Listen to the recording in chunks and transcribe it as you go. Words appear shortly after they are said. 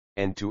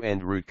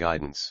end-to-end route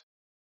guidance.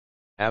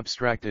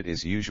 Abstracted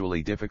is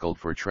usually difficult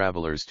for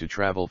travelers to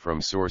travel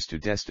from source to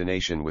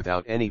destination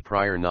without any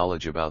prior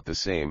knowledge about the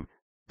same,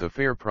 the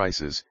fare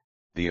prices,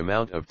 the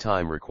amount of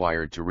time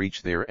required to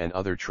reach there and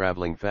other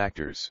traveling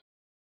factors.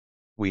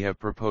 We have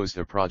proposed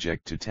a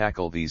project to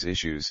tackle these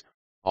issues,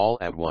 all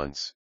at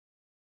once.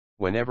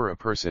 Whenever a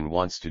person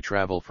wants to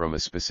travel from a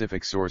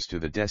specific source to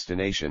the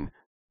destination,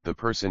 the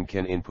person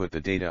can input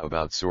the data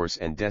about source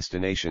and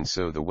destination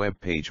so the web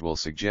page will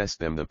suggest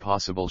them the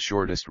possible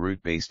shortest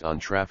route based on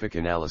traffic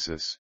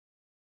analysis.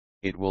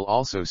 It will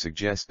also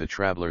suggest the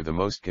traveler the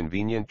most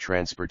convenient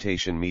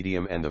transportation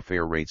medium and the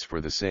fare rates for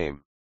the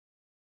same.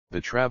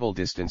 The travel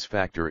distance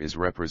factor is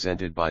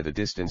represented by the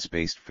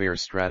distance-based fare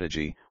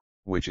strategy,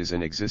 which is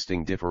an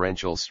existing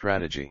differential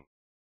strategy.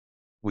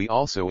 We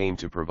also aim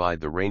to provide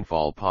the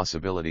rainfall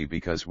possibility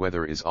because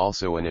weather is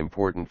also an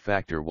important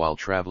factor while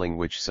traveling,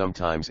 which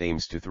sometimes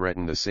aims to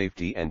threaten the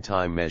safety and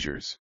time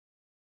measures.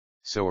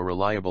 So a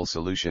reliable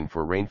solution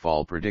for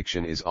rainfall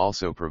prediction is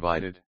also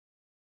provided.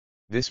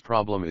 This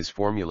problem is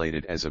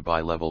formulated as a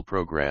bi-level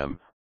program,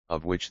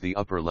 of which the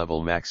upper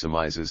level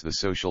maximizes the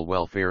social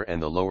welfare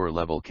and the lower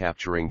level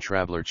capturing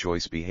traveler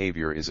choice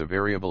behavior is a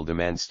variable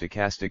demand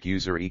stochastic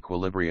user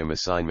equilibrium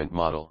assignment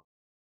model.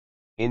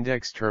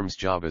 Index terms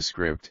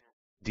JavaScript,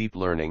 Deep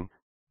Learning,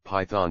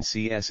 Python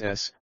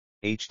CSS,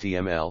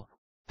 HTML,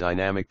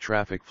 Dynamic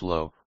Traffic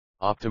Flow,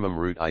 Optimum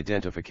Route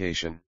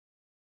Identification.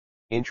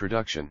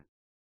 Introduction.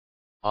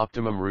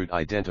 Optimum route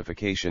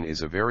identification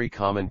is a very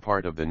common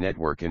part of the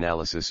network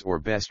analysis or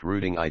best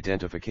routing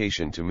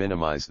identification to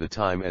minimize the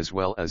time as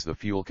well as the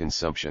fuel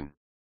consumption.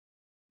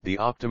 The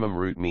optimum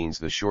route means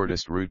the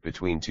shortest route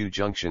between two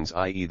junctions,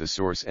 i.e. the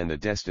source and the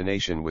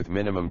destination, with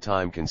minimum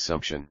time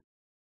consumption.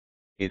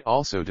 It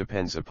also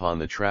depends upon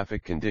the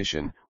traffic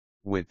condition,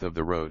 width of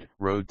the road,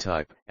 road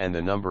type, and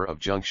the number of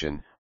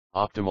junction.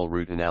 Optimal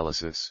route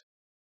analysis.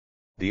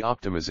 The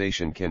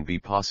optimization can be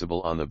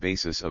possible on the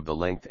basis of the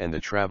length and the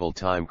travel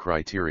time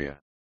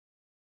criteria.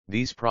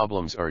 These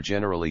problems are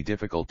generally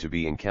difficult to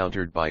be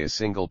encountered by a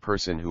single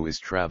person who is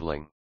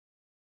traveling.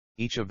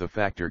 Each of the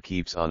factor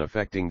keeps on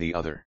affecting the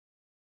other.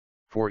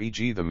 For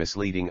e.g., the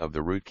misleading of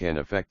the route can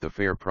affect the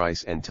fare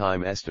price and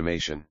time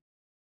estimation.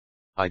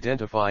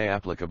 Identify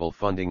applicable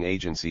funding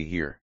agency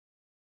here.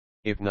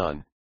 If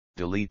none,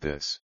 delete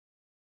this.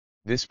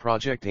 This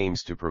project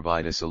aims to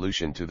provide a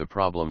solution to the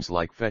problems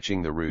like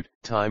fetching the route,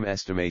 time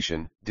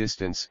estimation,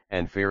 distance,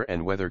 and fare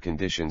and weather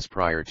conditions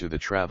prior to the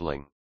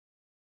traveling.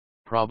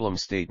 Problem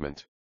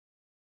statement.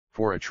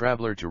 For a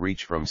traveler to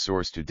reach from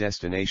source to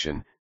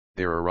destination,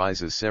 there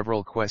arises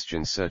several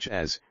questions such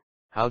as,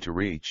 how to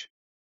reach?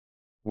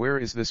 Where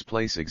is this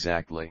place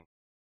exactly?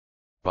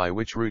 By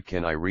which route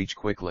can I reach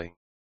quickly?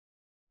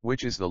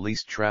 Which is the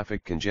least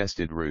traffic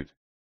congested route?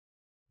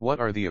 What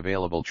are the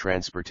available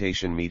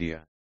transportation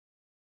media?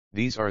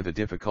 These are the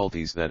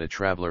difficulties that a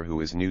traveler who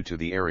is new to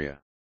the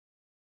area.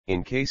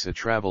 In case a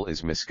travel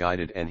is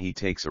misguided and he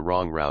takes a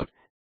wrong route,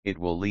 it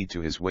will lead to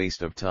his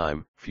waste of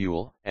time,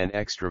 fuel, and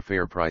extra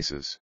fare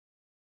prices.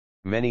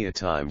 Many a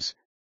times,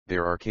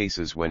 there are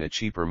cases when a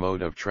cheaper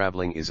mode of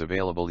traveling is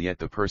available yet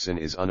the person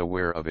is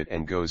unaware of it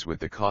and goes with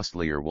the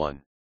costlier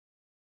one.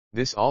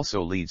 This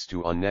also leads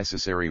to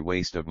unnecessary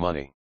waste of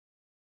money.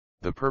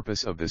 The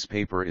purpose of this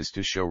paper is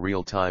to show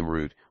real-time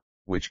route,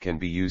 which can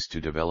be used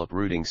to develop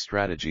routing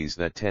strategies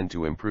that tend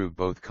to improve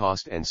both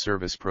cost and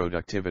service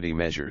productivity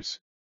measures.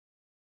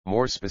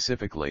 More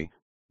specifically,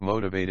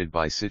 motivated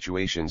by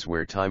situations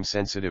where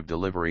time-sensitive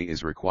delivery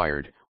is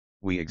required,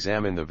 we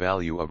examine the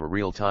value of a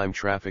real-time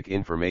traffic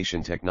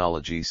information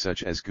technology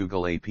such as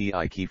Google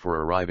API Key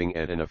for arriving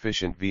at an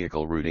efficient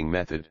vehicle routing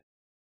method.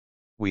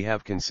 We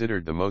have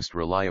considered the most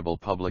reliable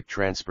public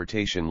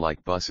transportation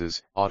like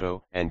buses,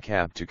 auto, and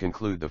cab to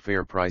conclude the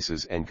fare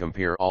prices and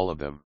compare all of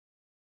them.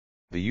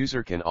 The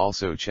user can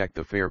also check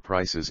the fare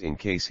prices in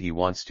case he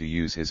wants to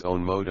use his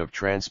own mode of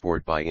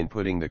transport by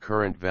inputting the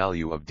current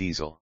value of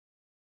diesel.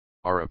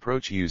 Our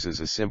approach uses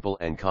a simple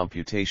and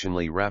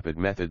computationally rapid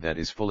method that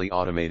is fully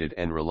automated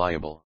and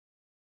reliable.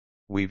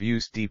 We've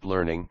used deep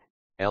learning,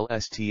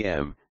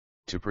 LSTM,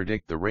 to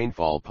predict the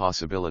rainfall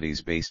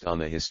possibilities based on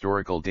the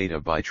historical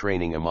data by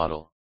training a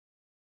model.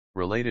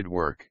 Related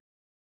work.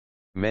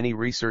 Many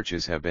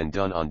researches have been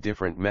done on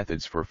different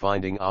methods for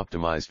finding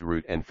optimized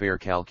route and fare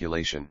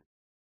calculation.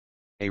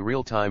 A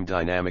real-time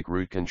dynamic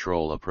route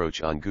control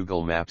approach on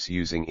Google Maps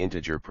using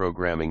integer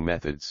programming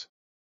methods.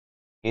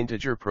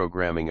 Integer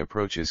programming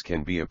approaches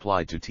can be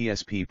applied to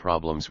TSP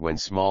problems when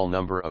small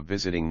number of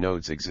visiting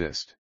nodes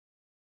exist.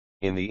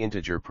 In the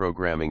integer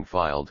programming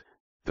field,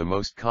 the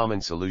most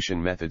common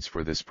solution methods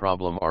for this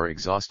problem are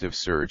exhaustive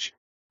search,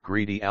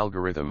 greedy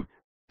algorithm,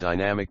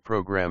 dynamic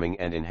programming,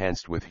 and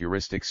enhanced with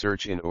heuristic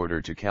search in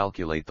order to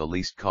calculate the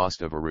least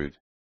cost of a route.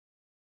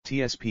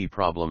 TSP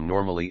problem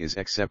normally is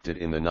accepted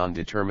in the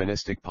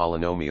non-deterministic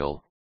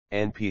polynomial,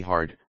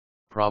 NP-hard,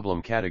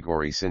 problem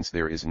category since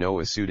there is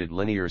no suited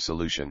linear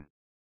solution.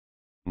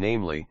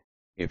 Namely,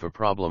 if a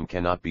problem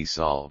cannot be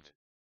solved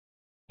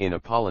in a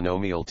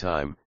polynomial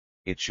time,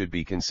 it should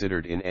be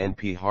considered in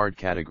NP-hard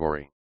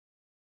category.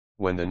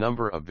 When the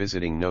number of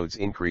visiting nodes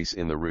increase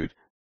in the route,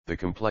 the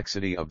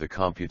complexity of the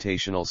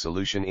computational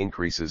solution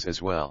increases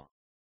as well.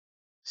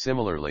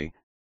 Similarly,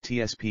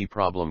 TSP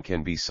problem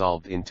can be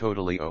solved in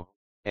totally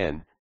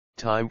O(n)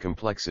 time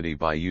complexity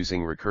by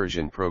using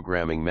recursion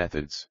programming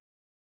methods.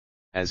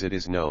 As it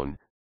is known,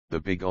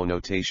 the big O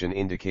notation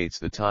indicates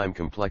the time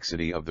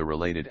complexity of the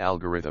related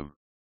algorithm.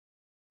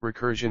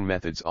 Recursion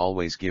methods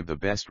always give the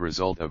best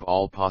result of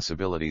all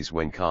possibilities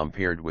when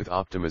compared with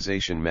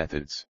optimization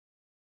methods.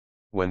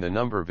 When the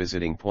number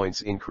visiting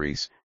points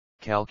increase,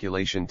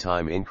 calculation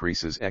time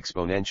increases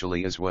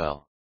exponentially as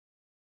well.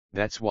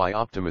 That's why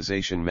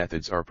optimization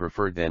methods are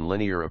preferred than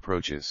linear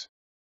approaches.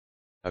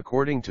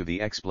 According to the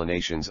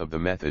explanations of the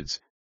methods,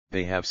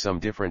 they have some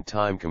different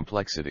time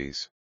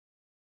complexities.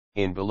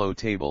 In below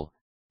table,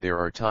 there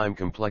are time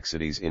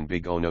complexities in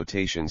big O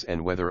notations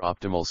and whether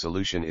optimal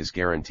solution is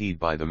guaranteed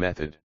by the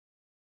method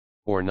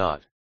or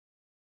not.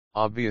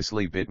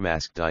 Obviously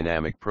bitmask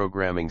dynamic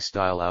programming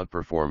style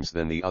outperforms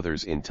than the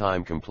others in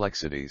time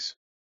complexities.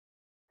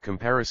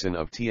 Comparison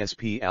of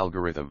TSP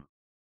algorithm.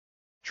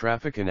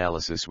 Traffic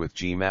analysis with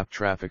GMap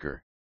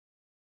trafficker.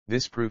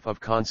 This proof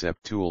of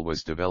concept tool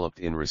was developed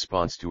in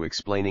response to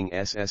explaining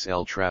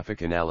SSL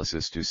traffic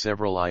analysis to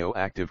several IO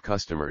active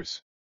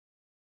customers.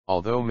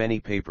 Although many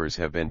papers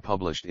have been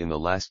published in the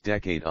last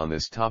decade on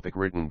this topic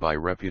written by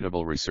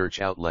reputable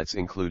research outlets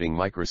including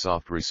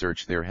Microsoft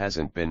Research, there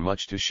hasn't been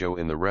much to show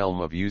in the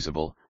realm of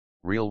usable,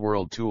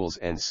 real-world tools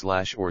and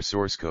 /or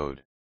source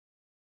code.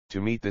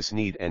 To meet this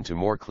need and to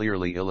more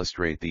clearly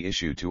illustrate the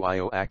issue to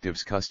IO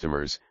Active's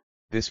customers,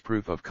 this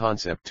proof of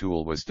concept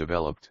tool was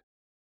developed.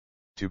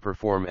 To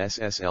perform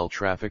SSL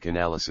traffic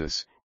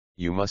analysis,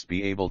 you must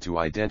be able to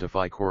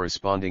identify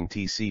corresponding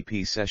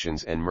TCP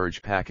sessions and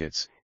merge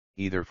packets,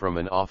 either from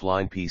an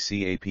offline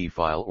PCAP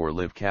file or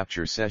live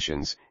capture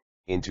sessions,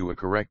 into a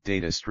correct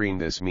data stream.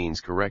 This means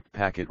correct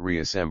packet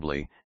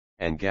reassembly,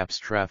 and GAPS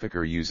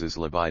trafficker uses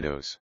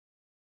libidos.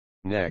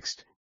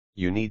 Next,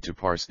 you need to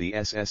parse the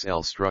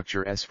SSL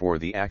structure S for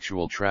the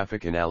actual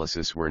traffic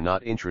analysis. We're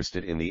not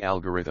interested in the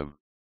algorithm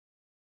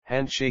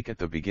handshake at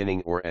the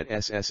beginning or at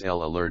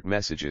SSL alert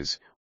messages,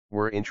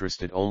 we're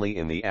interested only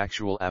in the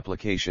actual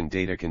application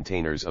data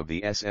containers of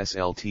the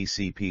SSL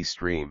TCP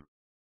stream.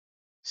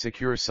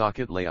 Secure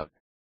socket layout.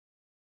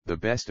 The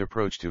best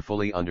approach to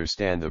fully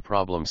understand the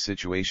problem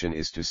situation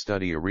is to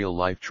study a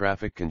real-life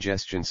traffic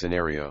congestion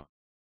scenario.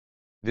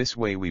 This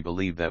way we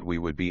believe that we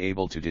would be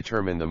able to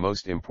determine the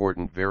most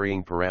important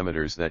varying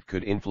parameters that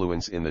could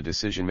influence in the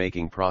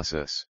decision-making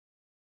process.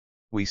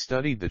 We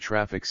studied the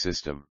traffic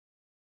system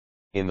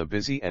in the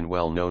busy and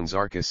well-known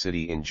Zarqa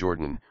city in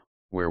Jordan,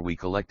 where we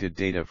collected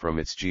data from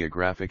its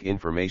Geographic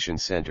Information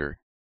Center,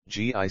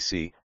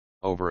 GIC,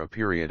 over a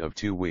period of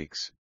 2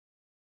 weeks.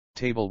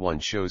 Table 1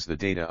 shows the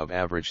data of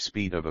average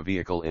speed of a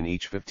vehicle in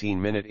each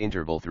 15-minute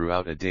interval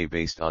throughout a day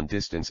based on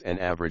distance and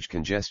average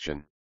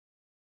congestion.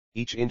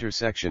 Each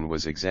intersection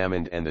was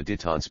examined and the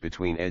distance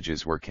between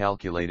edges were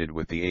calculated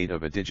with the aid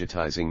of a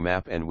digitizing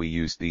map, and we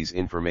used these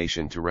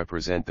information to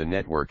represent the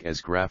network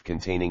as graph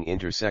containing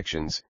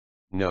intersections,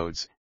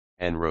 nodes,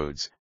 and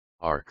roads,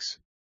 arcs.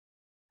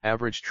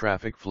 Average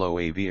traffic flow,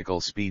 a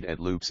vehicle speed at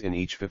loops in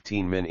each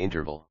 15-min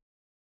interval.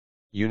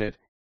 Unit,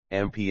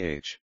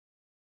 mph.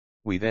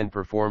 We then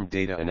performed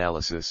data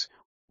analysis,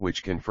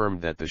 which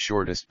confirmed that the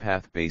shortest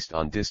path based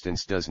on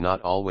distance does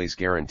not always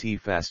guarantee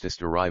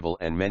fastest arrival,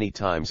 and many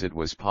times it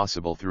was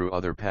possible through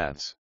other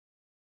paths.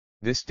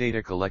 This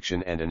data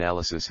collection and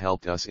analysis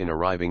helped us in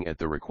arriving at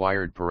the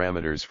required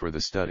parameters for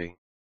the study.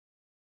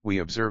 We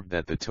observed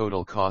that the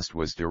total cost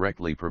was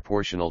directly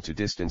proportional to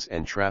distance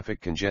and traffic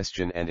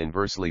congestion and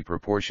inversely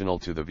proportional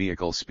to the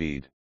vehicle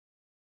speed.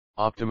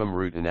 Optimum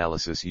route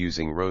analysis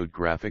using road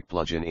graphic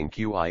plugin in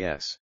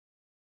QIS.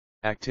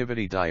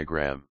 Activity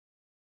diagram.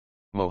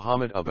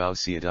 Mohammed Abou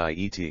Said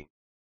et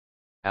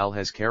al.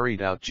 Has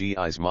carried out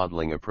GI's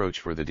modeling approach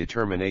for the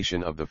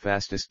determination of the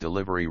fastest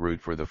delivery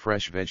route for the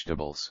fresh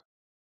vegetables.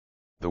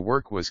 The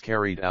work was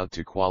carried out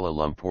to Kuala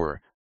Lumpur,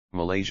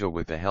 Malaysia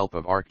with the help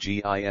of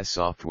ArcGIS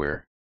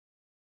software.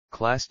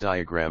 Class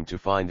diagram to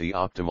find the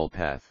optimal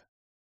path.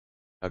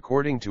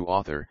 According to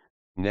author,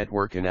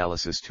 network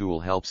analysis tool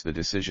helps the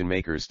decision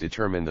makers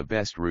determine the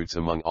best routes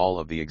among all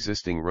of the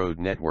existing road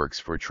networks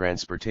for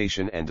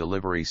transportation and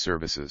delivery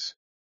services.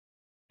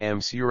 M.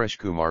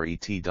 Sureshkumar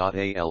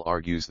et al.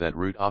 Argues that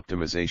route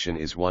optimization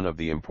is one of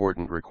the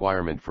important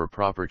requirements for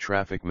proper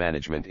traffic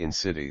management in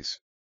cities.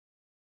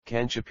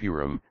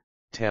 Kanchipuram,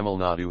 Tamil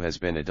Nadu has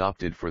been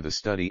adopted for the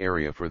study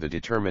area for the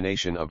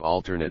determination of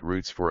alternate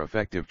routes for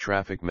effective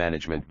traffic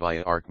management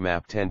via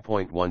ArcMap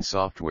 10.1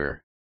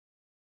 software.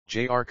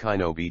 Jr.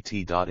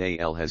 Kinobt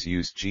al. Has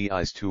used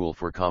GI's tool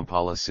for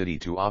Kampala city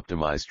to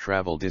optimize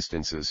travel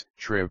distances,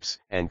 trips,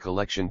 and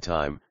collection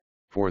time,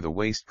 for the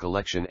waste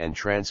collection and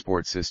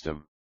transport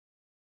system.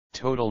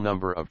 Total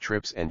number of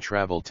trips and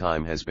travel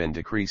time has been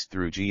decreased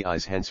through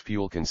GI's, hence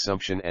fuel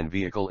consumption and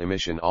vehicle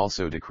emission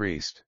also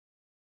decreased.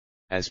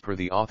 As per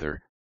the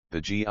author, the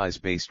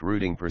GIS-based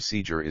routing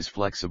procedure is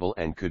flexible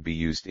and could be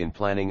used in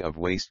planning of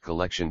waste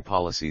collection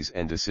policies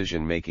and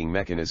decision-making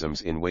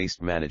mechanisms in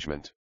waste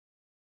management.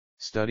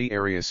 Study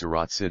area: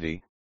 Surat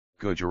City,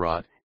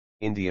 Gujarat,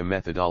 India.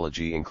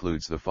 Methodology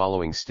includes the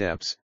following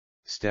steps.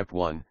 Step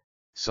 1,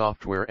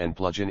 software and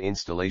plugin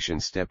installation.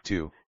 Step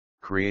 2,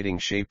 creating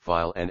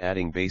shapefile and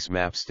adding base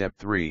map. Step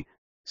 3,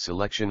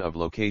 selection of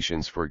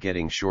locations for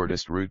getting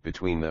shortest route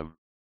between them.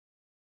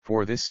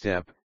 For this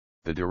step,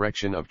 the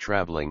direction of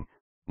traveling,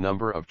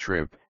 number of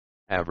trip,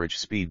 average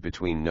speed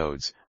between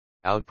nodes,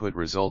 output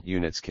result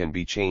units can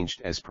be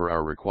changed as per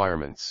our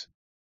requirements.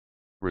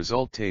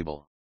 Result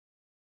table.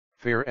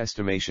 Fare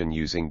estimation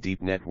using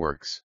deep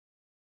networks.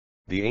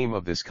 The aim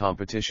of this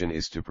competition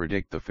is to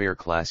predict the fare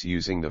class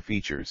using the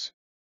features.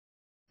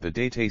 The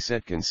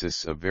dataset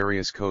consists of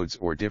various codes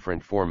or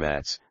different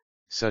formats,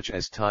 such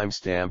as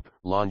timestamp,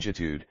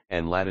 longitude,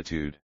 and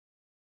latitude.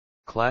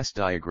 Class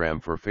diagram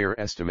for fare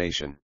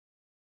estimation.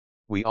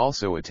 We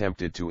also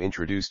attempted to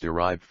introduce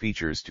derived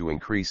features to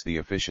increase the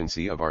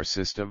efficiency of our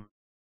system.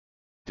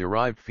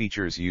 Derived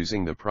features: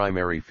 using the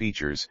primary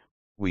features,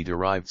 we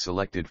derived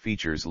selected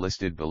features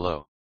listed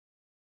below.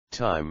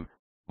 Time,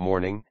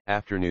 morning,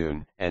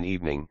 afternoon, and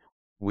evening,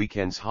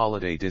 weekends,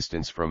 holiday,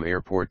 distance from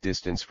airport,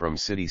 distance from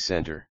city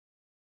center,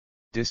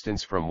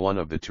 distance from one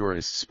of the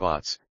tourist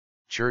spots,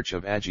 Church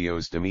of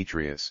Agios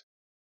Demetrius.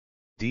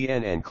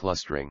 DNN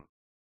clustering.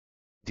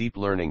 Deep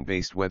learning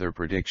based weather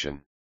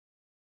prediction.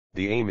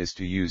 The aim is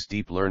to use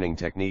deep learning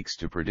techniques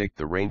to predict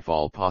the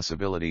rainfall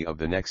possibility of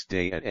the next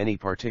day at any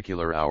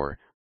particular hour,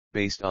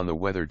 based on the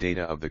weather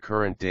data of the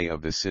current day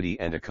of the city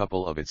and a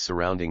couple of its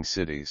surrounding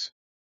cities.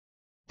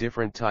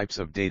 Different types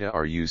of data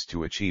are used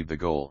to achieve the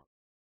goal.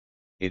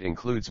 It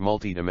includes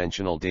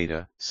multidimensional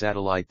data,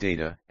 satellite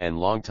data, and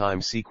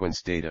long-time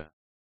sequence data.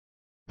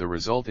 The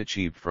result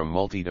achieved from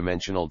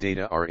multidimensional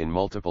data are in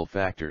multiple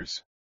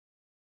factors.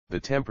 The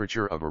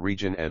temperature of a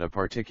region at a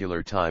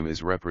particular time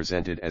is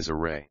represented as a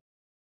ray.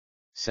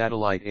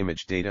 Satellite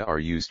image data are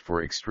used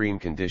for extreme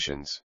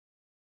conditions.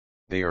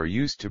 They are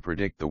used to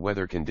predict the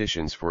weather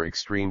conditions for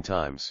extreme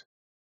times.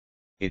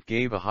 It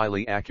gave a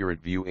highly accurate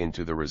view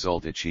into the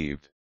result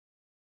achieved.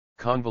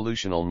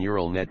 Convolutional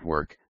neural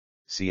network,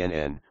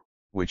 CNN,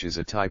 which is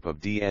a type of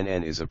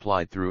DNN, is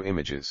applied through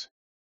images.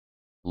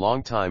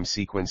 Long-time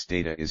sequence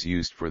data is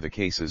used for the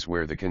cases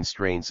where the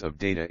constraints of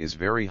data is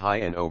very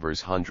high and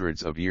overs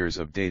hundreds of years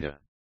of data.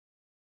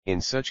 In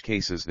such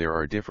cases there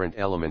are different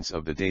elements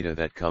of the data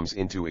that comes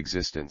into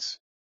existence.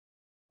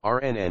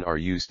 RNN are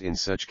used in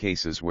such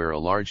cases where a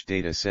large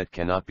data set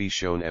cannot be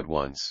shown at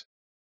once.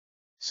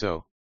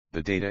 So,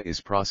 the data is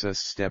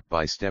processed step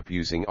by step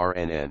using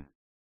RNN.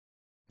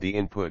 The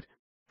input,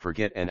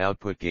 forget and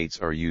output gates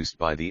are used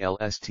by the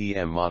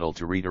LSTM model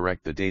to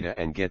redirect the data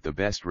and get the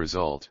best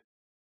result.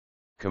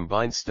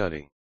 Combined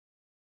study.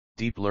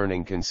 Deep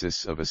learning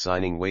consists of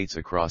assigning weights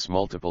across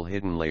multiple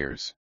hidden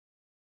layers.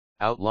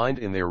 Outlined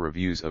in their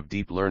reviews of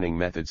deep learning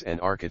methods and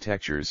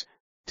architectures,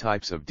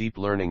 types of deep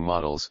learning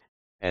models,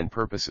 and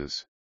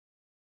purposes.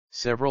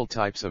 Several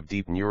types of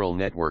deep neural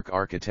network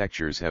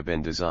architectures have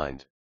been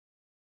designed.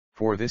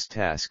 For this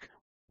task,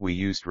 we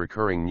used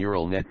recurring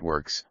neural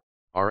networks,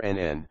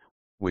 RNN,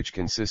 which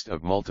consist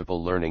of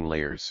multiple learning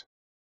layers.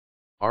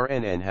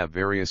 RNN have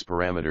various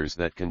parameters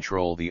that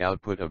control the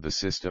output of the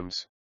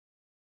systems.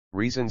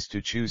 Reasons to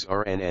choose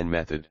RNN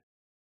method.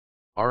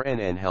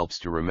 RNN helps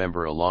to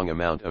remember a long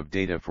amount of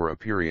data for a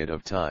period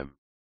of time.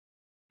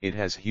 It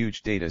has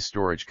huge data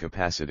storage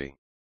capacity.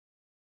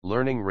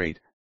 Learning rate.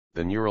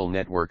 The neural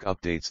network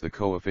updates the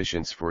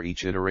coefficients for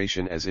each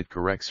iteration as it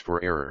corrects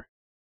for error.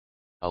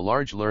 A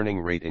large learning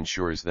rate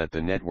ensures that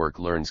the network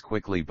learns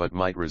quickly but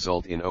might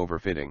result in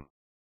overfitting.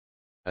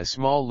 A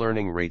small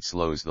learning rate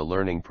slows the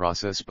learning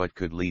process but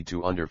could lead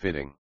to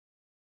underfitting.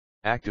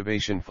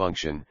 Activation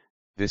function.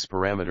 This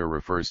parameter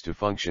refers to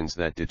functions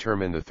that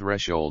determine the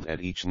threshold at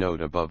each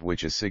node above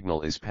which a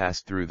signal is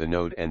passed through the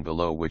node and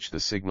below which the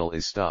signal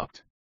is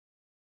stopped.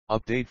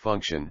 Update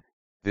function.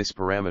 This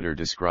parameter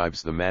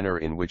describes the manner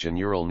in which a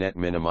neural net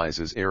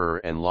minimizes error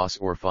and loss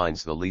or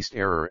finds the least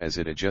error as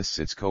it adjusts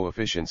its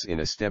coefficients in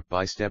a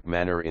step-by-step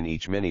manner in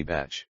each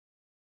mini-batch.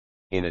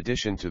 In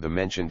addition to the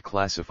mentioned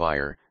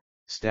classifier,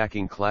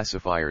 stacking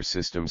classifier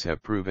systems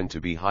have proven to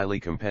be highly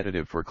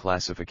competitive for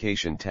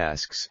classification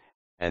tasks,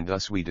 and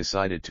thus we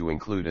decided to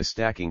include a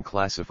stacking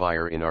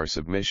classifier in our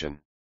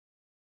submission.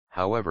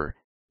 However,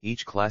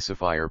 each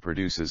classifier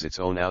produces its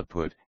own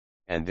output,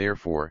 and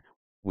therefore,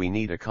 we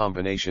need a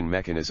combination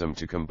mechanism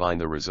to combine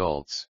the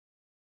results.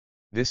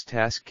 This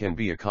task can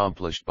be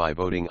accomplished by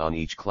voting on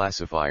each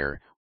classifier,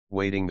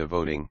 weighting the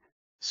voting.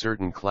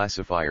 Certain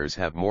classifiers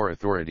have more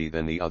authority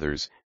than the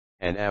others,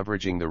 and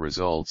averaging the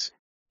results,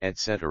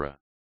 etc.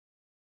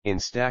 In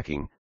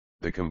stacking,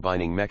 the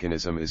combining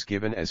mechanism is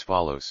given as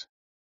follows.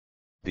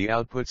 The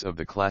outputs of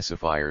the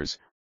classifiers,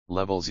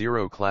 level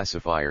 0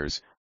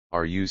 classifiers,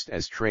 are used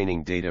as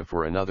training data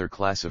for another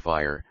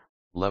classifier,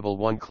 level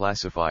 1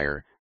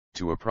 classifier,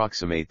 to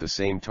approximate the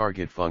same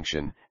target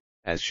function,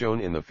 as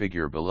shown in the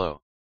figure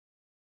below.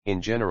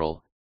 In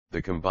general,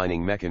 the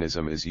combining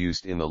mechanism is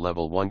used in the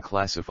Level 1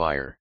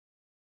 classifier.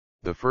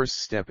 The first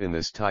step in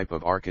this type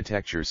of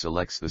architecture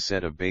selects the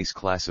set of base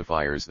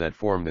classifiers that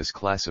form this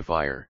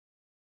classifier.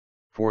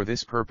 For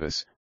this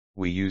purpose,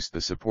 we used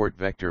the support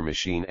vector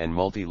machine and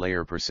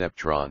multi-layer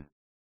perceptron.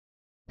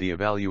 The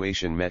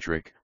evaluation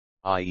metric,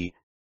 i.e.,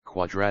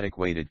 quadratic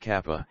weighted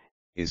kappa,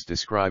 is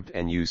described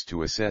and used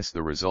to assess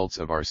the results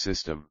of our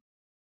system.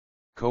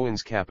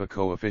 Cohen's kappa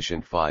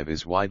coefficient 5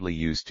 is widely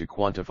used to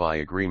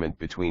quantify agreement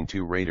between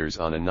two raters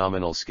on a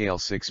nominal scale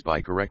 6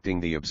 by correcting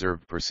the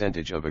observed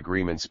percentage of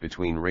agreements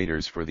between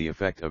raters for the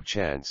effect of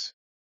chance.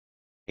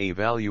 A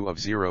value of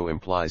 0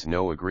 implies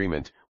no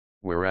agreement,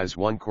 whereas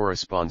 1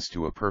 corresponds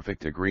to a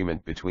perfect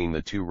agreement between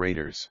the two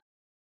raters.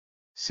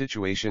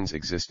 Situations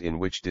exist in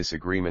which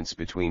disagreements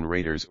between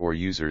raters or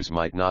users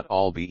might not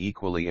all be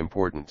equally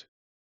important.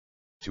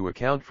 To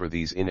account for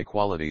these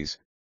inequalities,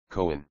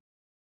 Cohen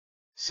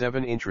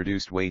 7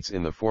 introduced weights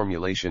in the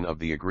formulation of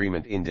the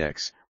agreement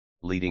index,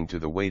 leading to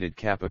the weighted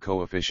kappa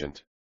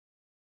coefficient.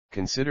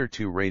 Consider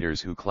two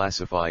raters who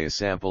classify a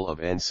sample of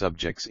n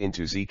subjects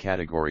into z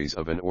categories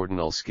of an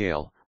ordinal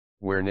scale,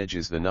 where n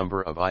is the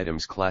number of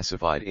items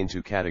classified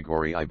into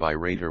category I by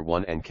rater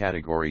 1 and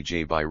category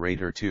j by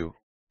rater 2,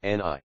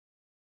 ni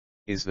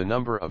is the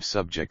number of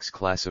subjects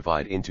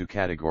classified into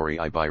category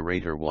I by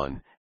rater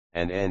 1,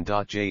 and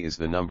n.j is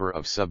the number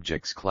of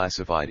subjects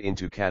classified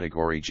into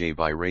category j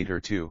by rater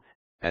 2,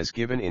 as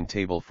given in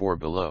Table 4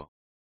 below.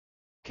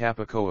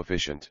 Kappa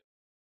coefficient.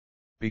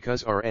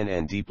 Because RN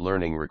and deep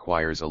learning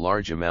requires a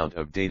large amount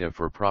of data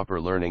for proper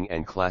learning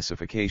and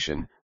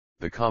classification,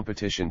 the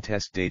competition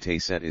test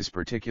dataset is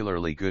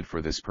particularly good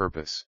for this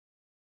purpose.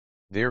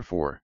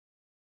 Therefore,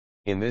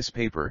 in this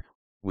paper,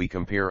 we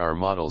compare our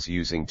models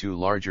using two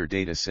larger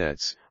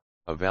datasets,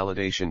 a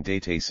validation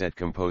dataset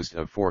composed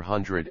of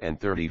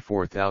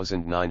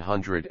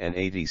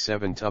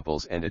 434,987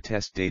 tuples and a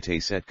test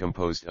dataset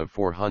composed of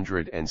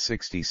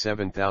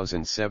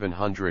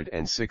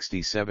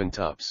 467,767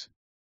 tups.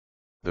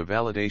 The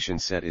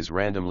validation set is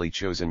randomly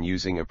chosen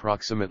using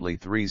approximately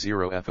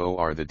 30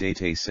 FOR the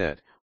dataset,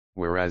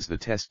 whereas the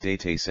test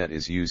dataset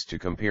is used to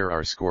compare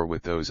our score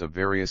with those of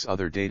various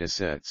other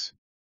datasets.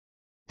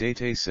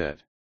 Dataset.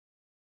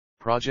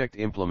 Project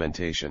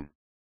implementation.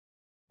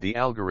 The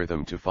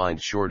algorithm to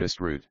find shortest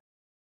route.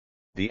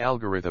 The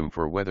algorithm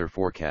for weather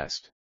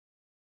forecast.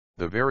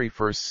 The very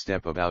first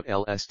step about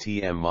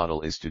LSTM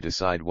model is to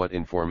decide what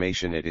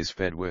information it is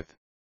fed with.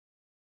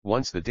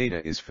 Once the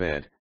data is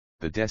fed,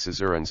 the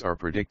decisurans are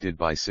predicted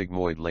by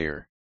sigmoid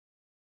layer.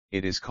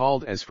 It is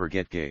called as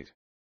forget gate.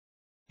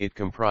 It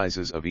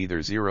comprises of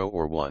either 0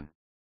 or 1.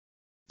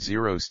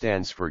 0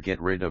 stands for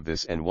get rid of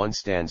this and 1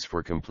 stands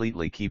for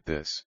completely keep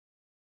this.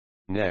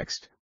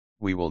 Next,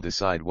 we will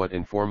decide what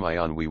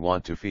information we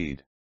want to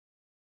feed.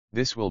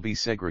 This will be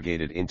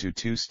segregated into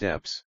two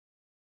steps.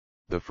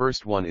 The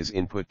first one is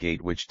input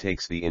gate, which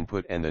takes the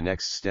input, and the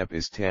next step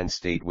is tan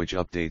state, which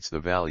updates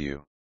the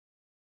value.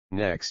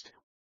 Next,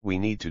 we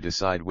need to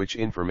decide which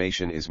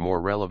information is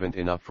more relevant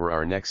enough for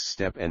our next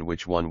step and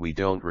which one we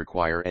don't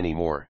require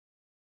anymore.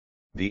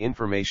 The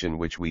information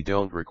which we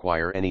don't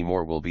require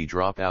anymore will be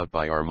dropped out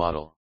by our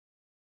model.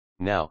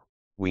 Now,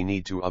 we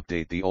need to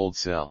update the old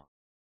cell.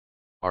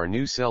 Our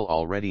new cell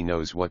already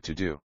knows what to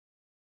do.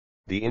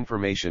 The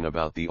information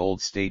about the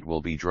old state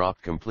will be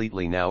dropped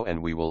completely now,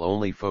 and we will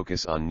only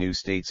focus on new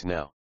states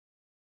now.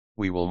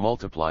 We will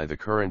multiply the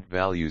current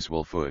values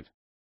will food.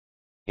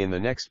 In the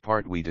next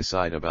part we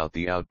decide about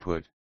the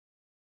output.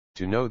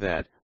 To know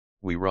that,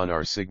 we run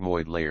our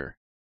sigmoid layer.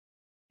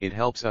 It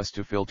helps us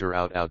to filter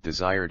out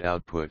desired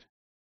output.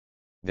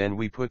 Then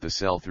we put the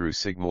cell through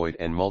sigmoid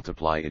and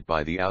multiply it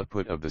by the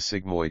output of the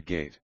sigmoid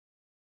gate.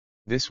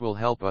 This will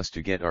help us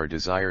to get our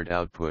desired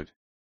output.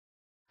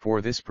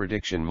 For this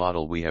prediction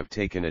model we have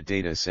taken a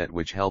data set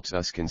which helps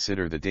us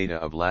consider the data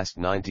of last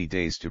 90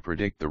 days to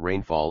predict the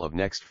rainfall of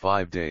next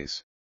 5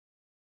 days.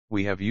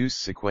 We have used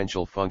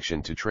sequential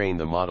function to train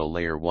the model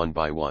layer one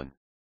by one.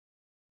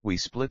 We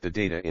split the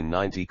data in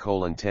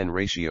 90:10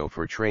 ratio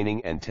for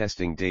training and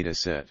testing data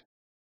set.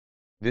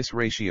 This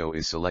ratio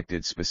is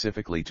selected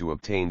specifically to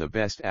obtain the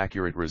best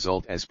accurate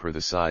result as per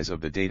the size of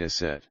the data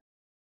set.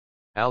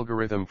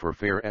 Algorithm for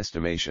fair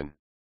estimation.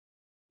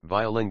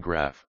 Violin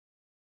graph.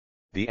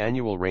 The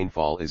annual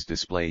rainfall is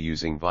displayed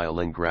using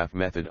violin graph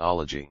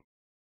methodology.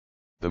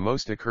 The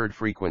most occurred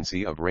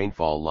frequency of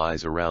rainfall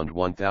lies around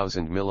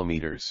 1000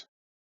 mm.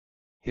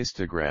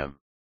 Histogram.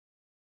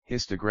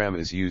 Histogram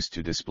is used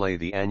to display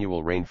the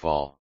annual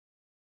rainfall.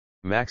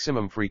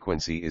 Maximum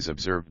frequency is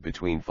observed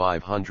between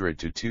 500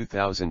 to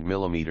 2000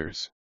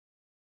 mm.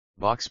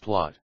 Box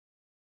plot.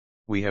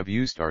 We have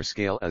used our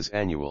scale as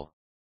annual.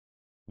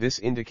 This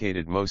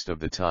indicated most of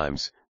the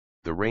times,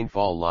 the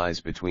rainfall lies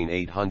between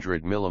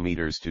 800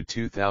 mm to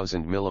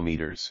 2000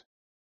 mm.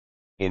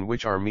 In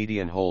which our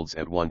median holds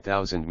at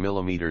 1000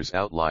 mm,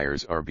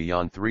 outliers are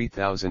beyond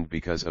 3000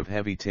 because of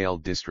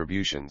heavy-tailed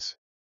distributions.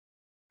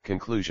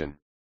 Conclusion.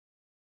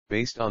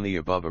 Based on the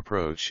above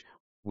approach,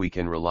 we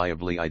can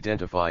reliably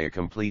identify a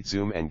complete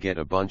zoom and get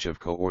a bunch of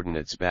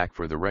coordinates back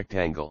for the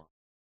rectangle.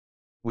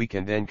 We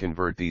can then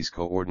convert these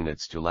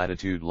coordinates to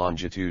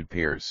latitude-longitude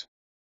pairs.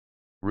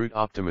 Route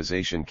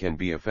optimization can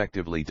be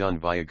effectively done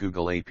via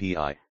Google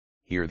API.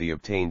 Here the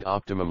obtained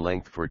optimum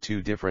length for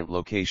two different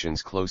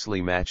locations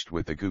closely matched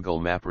with the Google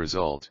Map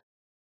result.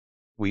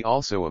 We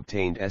also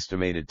obtained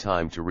estimated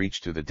time to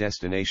reach to the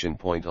destination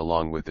point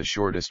along with the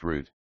shortest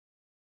route.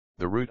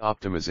 The route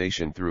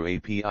optimization through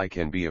API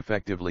can be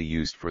effectively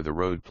used for the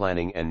road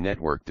planning and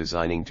network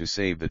designing to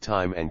save the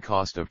time and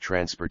cost of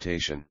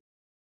transportation.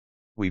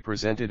 We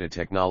presented a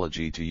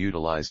technology to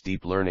utilize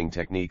deep learning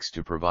techniques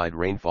to provide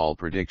rainfall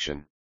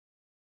prediction.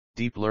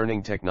 Deep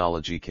learning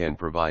technology can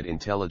provide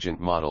intelligent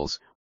models,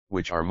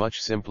 which are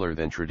much simpler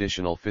than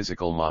traditional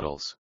physical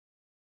models.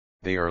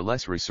 They are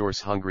less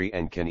resource-hungry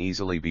and can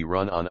easily be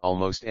run on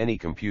almost any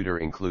computer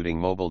including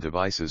mobile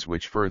devices,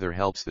 which further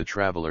helps the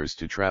travelers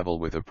to travel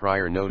with a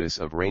prior notice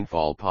of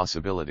rainfall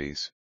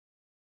possibilities.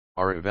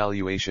 Our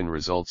evaluation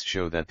results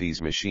show that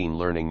these machine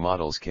learning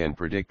models can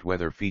predict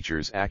weather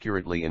features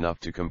accurately enough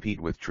to compete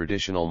with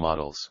traditional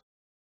models.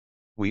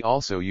 We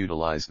also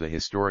utilize the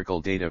historical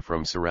data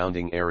from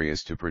surrounding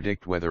areas to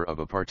predict weather of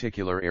a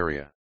particular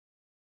area.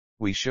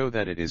 We show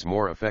that it is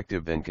more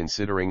effective than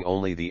considering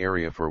only the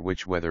area for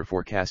which weather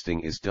forecasting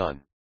is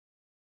done.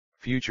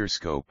 Future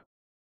scope.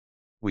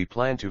 We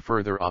plan to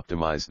further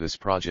optimize this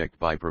project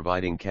by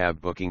providing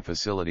cab booking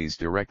facilities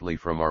directly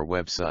from our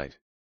website.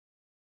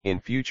 In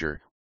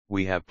future,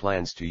 we have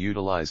plans to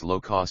utilize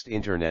low-cost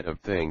Internet of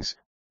Things,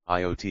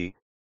 IoT,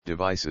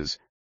 devices,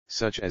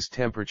 such as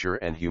temperature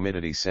and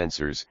humidity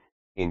sensors,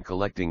 in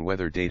collecting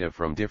weather data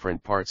from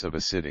different parts of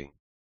a city.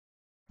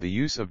 The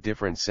use of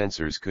different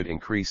sensors could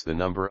increase the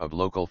number of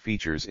local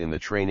features in the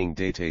training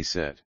data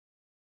set.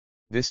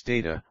 This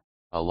data,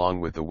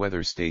 along with the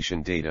weather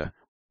station data,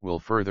 will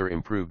further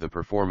improve the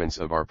performance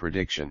of our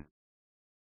prediction.